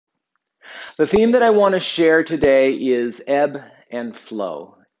The theme that I want to share today is ebb and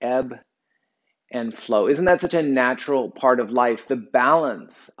flow. Ebb and flow. Isn't that such a natural part of life? The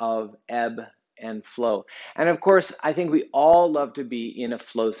balance of ebb and flow. And of course, I think we all love to be in a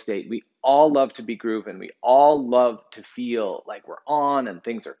flow state. We all love to be grooving. We all love to feel like we're on and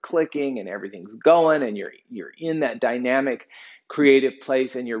things are clicking and everything's going and you're in that dynamic creative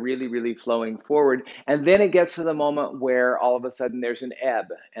place and you're really flowing forward. And then it gets to the moment where all of a sudden there's an ebb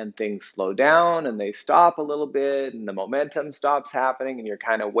and things slow down and they stop a little bit and the momentum stops happening and you're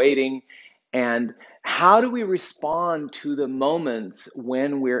kind of waiting. And how do we respond to the moments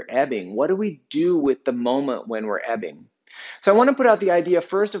when we're ebbing? What do we do with the moment when we're ebbing? So I want to put out the idea,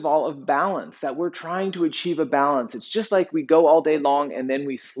 first of all, of balance, that we're trying to achieve a balance. It's just like we go all day long and then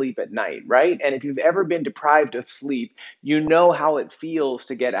we sleep at night, right? And if you've ever been deprived of sleep, you know how it feels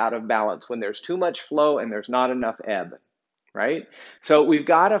to get out of balance when there's too much flow and there's not enough ebb, right? So we've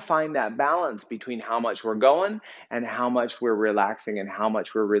got to find that balance between how much we're going and how much we're relaxing and how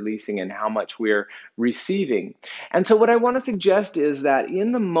much we're releasing and how much we're receiving. And so what I want to suggest is that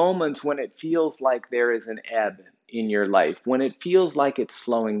in the moments when it feels like there is an ebb in your life, when it feels like it's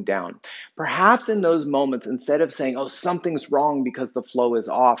slowing down, perhaps in those moments, instead of saying, oh, something's wrong because the flow is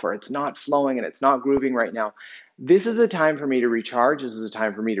off or it's not flowing and it's not grooving right now, this is a time for me to recharge. This is a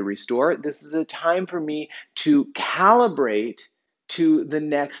time for me to restore. This is a time for me to calibrate to the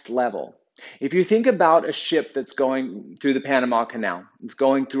next level. If you think about a ship that's going through the Panama Canal, it's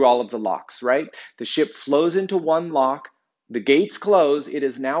going through all of the locks, right? The ship flows into one lock, the gates close, it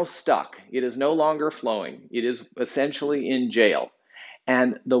is now stuck. It is no longer flowing. It is essentially in jail.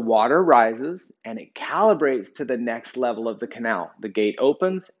 And the water rises and it calibrates to the next level of the canal. The gate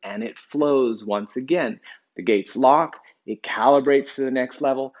opens and it flows once again. The gates lock, it calibrates to the next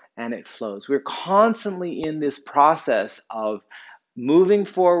level, and it flows. We're constantly in this process of moving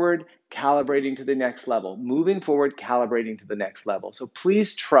forward, calibrating to the next level, moving forward, calibrating to the next level. So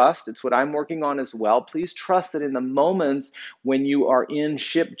please trust, it's what I'm working on as well. Please trust that in the moments when you are in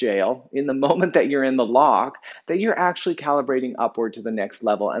ship jail, in the moment that you're in the lock, that you're actually calibrating upward to the next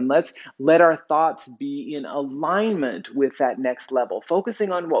level. And let's let our thoughts be in alignment with that next level,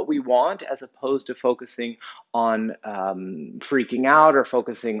 focusing on what we want as opposed to focusing on freaking out or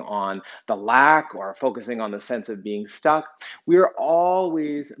focusing on the lack or focusing on the sense of being stuck. We're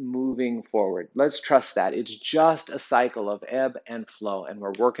always moving forward. Let's trust that. It's just a cycle of ebb and flow, and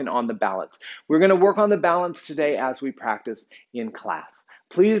we're working on the balance. We're going to work on the balance today as we practice in class.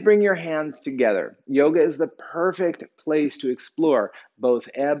 Please bring your hands together. Yoga is the perfect place to explore both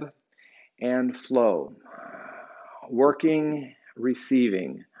ebb and flow. Working,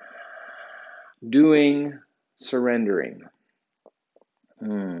 receiving, doing, surrendering,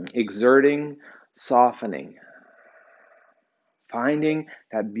 exerting, softening, finding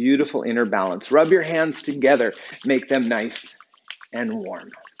that beautiful inner balance. Rub your hands together, make them nice and warm.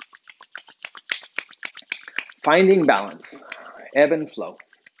 Finding balance, ebb and flow.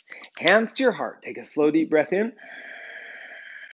 Hands to your heart. Take a slow, deep breath in.